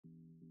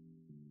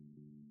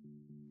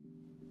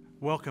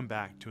Welcome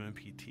back to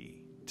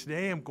MPT.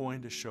 Today I'm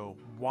going to show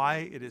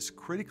why it is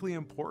critically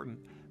important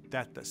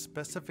that the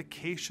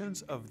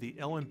specifications of the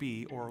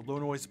LNB or low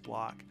noise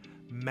block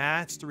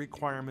match the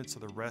requirements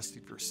of the rest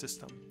of your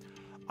system.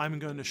 I'm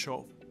going to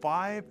show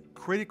 5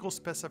 critical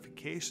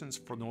specifications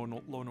for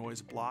low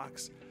noise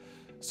blocks.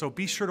 So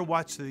be sure to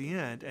watch to the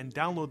end and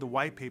download the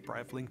white paper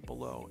I've linked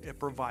below. It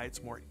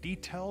provides more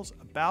details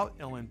about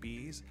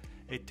LNBs,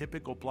 a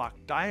typical block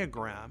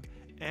diagram,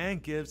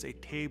 and gives a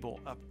table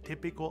of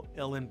typical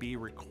LNB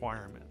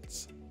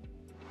requirements.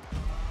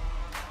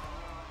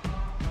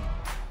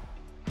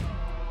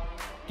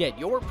 Get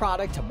your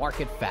product to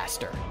market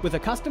faster with a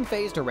custom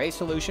phased array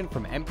solution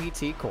from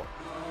MPT Corp.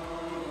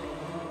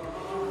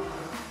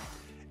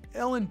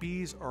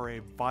 LNBs are a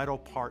vital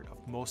part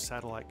of most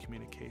satellite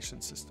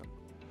communication systems.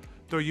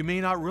 Though you may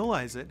not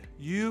realize it,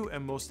 you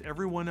and most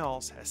everyone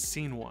else has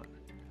seen one.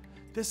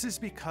 This is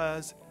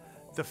because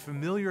the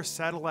familiar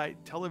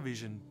satellite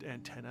television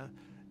antenna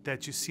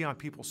that you see on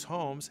people's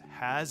homes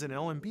has an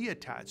LNB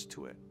attached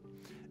to it.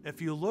 If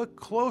you look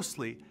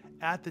closely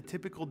at the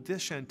typical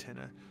dish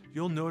antenna,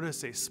 you'll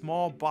notice a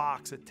small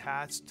box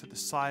attached to the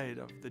side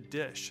of the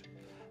dish.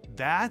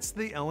 That's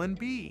the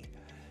LNB.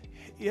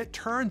 It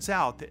turns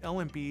out that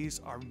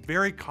LNBs are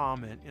very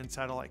common in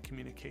satellite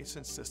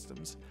communication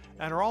systems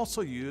and are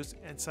also used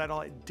in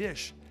satellite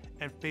dish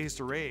and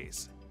phased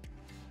arrays.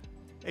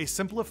 A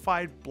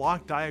simplified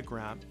block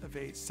diagram of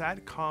a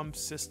SatCom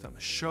system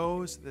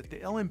shows that the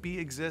LNB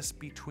exists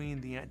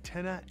between the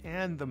antenna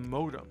and the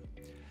modem.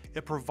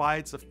 It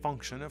provides the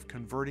function of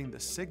converting the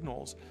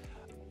signals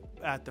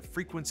at the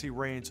frequency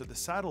range of the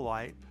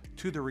satellite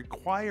to the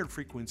required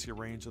frequency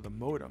range of the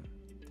modem.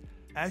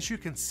 As you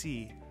can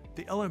see,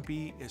 the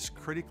LNB is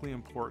critically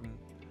important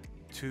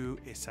to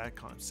a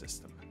SatCom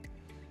system.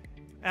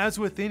 As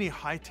with any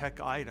high-tech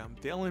item,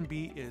 the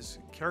LNB is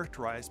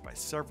characterized by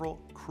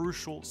several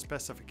crucial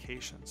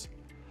specifications.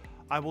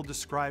 I will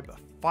describe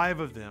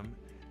 5 of them,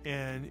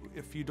 and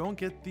if you don't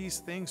get these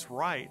things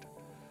right,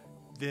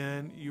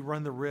 then you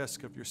run the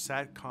risk of your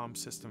SatCom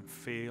system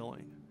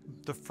failing.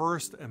 The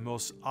first and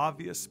most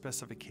obvious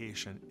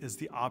specification is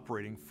the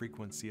operating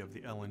frequency of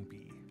the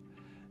LNB.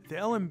 The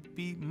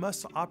LNB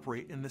must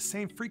operate in the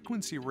same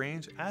frequency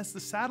range as the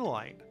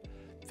satellite.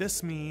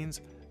 This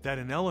means that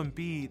an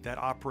LNB that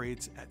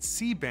operates at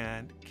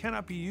C-band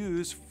cannot be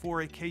used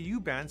for a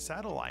Ku-band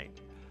satellite.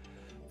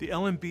 The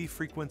LNB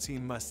frequency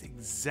must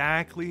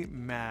exactly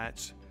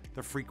match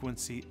the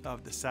frequency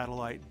of the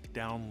satellite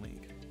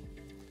downlink.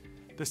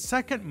 The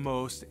second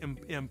most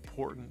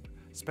important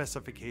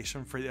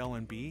specification for the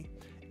LNB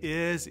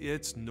is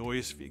its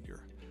noise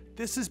figure.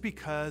 This is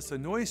because the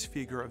noise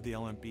figure of the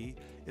LNB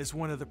is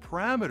one of the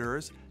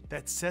parameters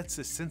that sets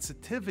the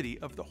sensitivity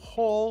of the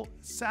whole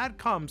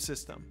SatCom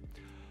system.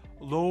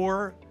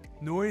 Lower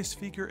noise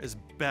figure is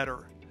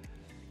better.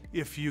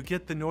 If you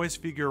get the noise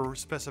figure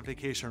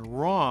specification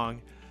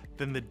wrong,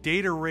 then the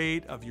data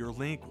rate of your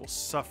link will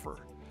suffer.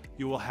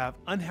 You will have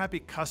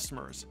unhappy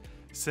customers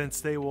since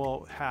they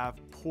will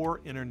have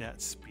poor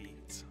internet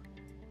speeds.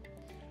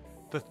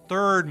 The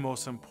third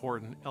most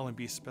important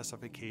LNB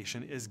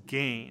specification is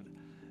gain.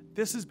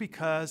 This is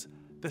because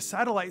the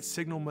satellite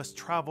signal must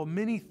travel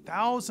many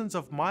thousands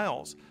of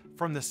miles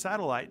from the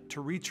satellite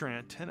to reach your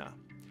antenna.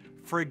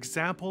 For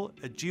example,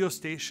 a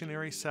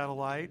geostationary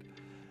satellite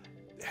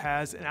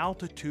has an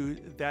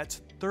altitude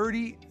that's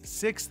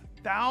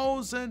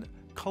 36,000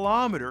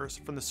 kilometers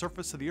from the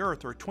surface of the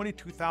Earth, or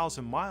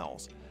 22,000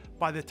 miles.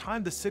 By the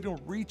time the signal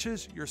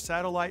reaches your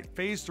satellite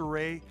phased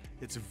array,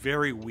 it's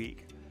very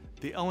weak.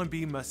 The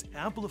LNB must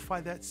amplify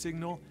that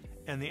signal,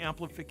 and the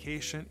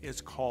amplification is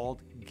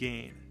called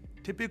gain.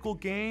 Typical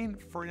gain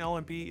for an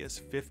LNB is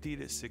 50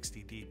 to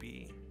 60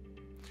 dB.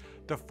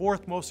 The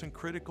fourth most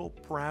critical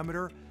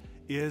parameter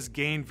is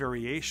gain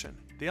variation.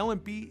 The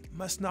LNB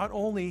must not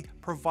only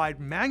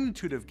provide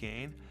magnitude of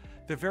gain,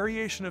 the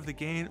variation of the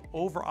gain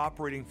over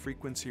operating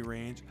frequency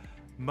range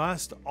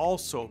must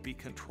also be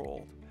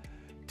controlled.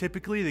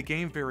 Typically, the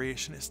gain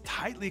variation is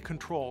tightly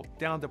controlled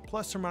down to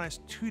plus or minus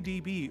 2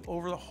 dB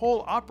over the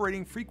whole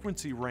operating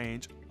frequency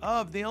range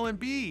of the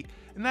LNB,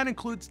 and that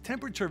includes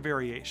temperature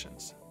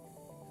variations.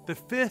 The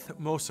fifth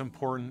most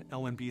important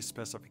LNB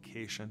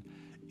specification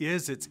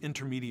is its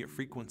intermediate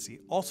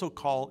frequency, also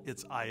called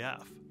its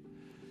IF.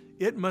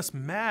 It must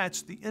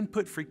match the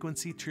input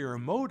frequency to your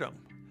modem.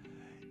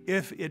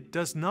 If it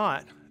does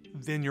not,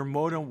 then your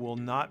modem will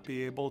not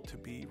be able to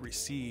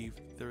receive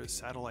the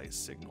satellite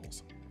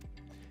signals.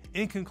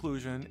 In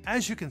conclusion,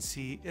 as you can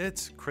see,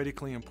 it's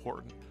critically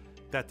important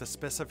that the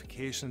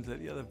specifications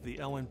of the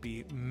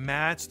LNB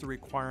match the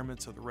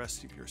requirements of the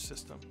rest of your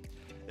system.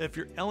 If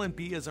your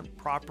LNB isn't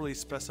properly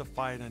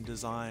specified and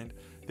designed,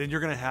 then you're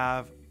going to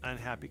have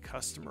unhappy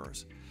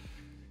customers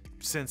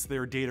since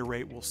their data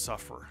rate will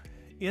suffer.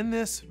 In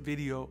this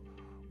video,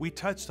 we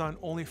touched on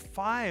only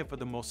 5 of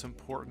the most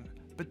important,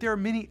 but there are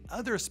many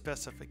other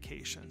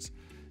specifications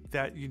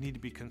that you need to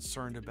be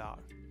concerned about.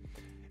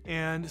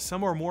 And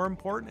some are more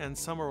important and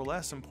some are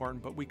less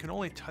important, but we can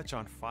only touch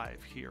on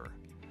 5 here.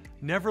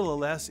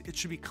 Nevertheless, it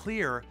should be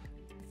clear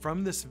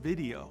from this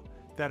video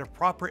that a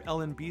proper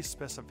LNB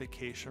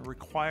specification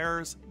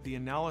requires the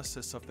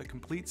analysis of the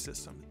complete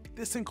system.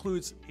 This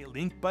includes a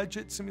link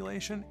budget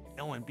simulation,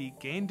 LNB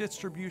gain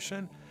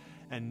distribution,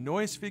 and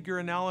noise figure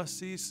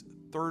analyses,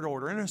 third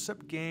order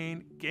intercept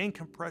gain, gain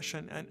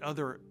compression, and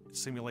other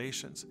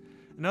simulations.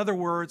 In other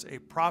words, a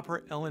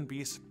proper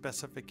LNB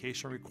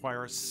specification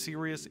requires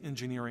serious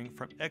engineering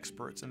from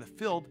experts in the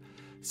field,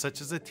 such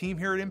as the team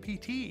here at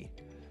MPT.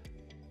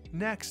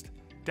 Next,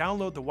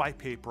 download the white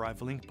paper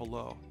I've linked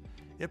below.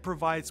 It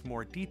provides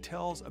more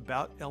details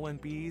about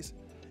LNBs,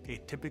 a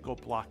typical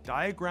block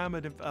diagram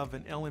of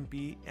an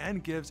LNB,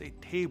 and gives a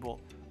table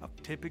of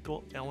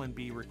typical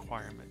LNB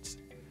requirements.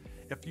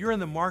 If you're in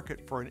the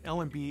market for an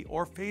LNB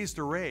or phased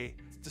array,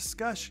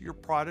 discuss your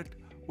product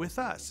with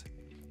us.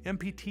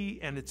 MPT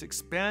and its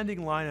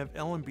expanding line of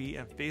LNB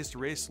and phased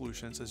array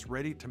solutions is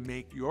ready to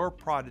make your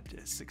product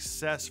a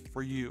success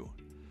for you.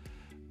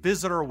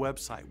 Visit our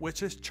website,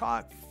 which is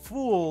chock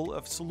full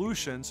of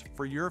solutions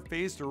for your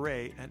phased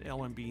array and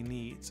LNB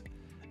needs.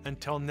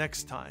 Until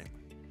next time,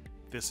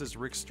 this is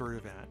Rick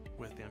Sturdivant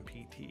with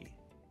MPT.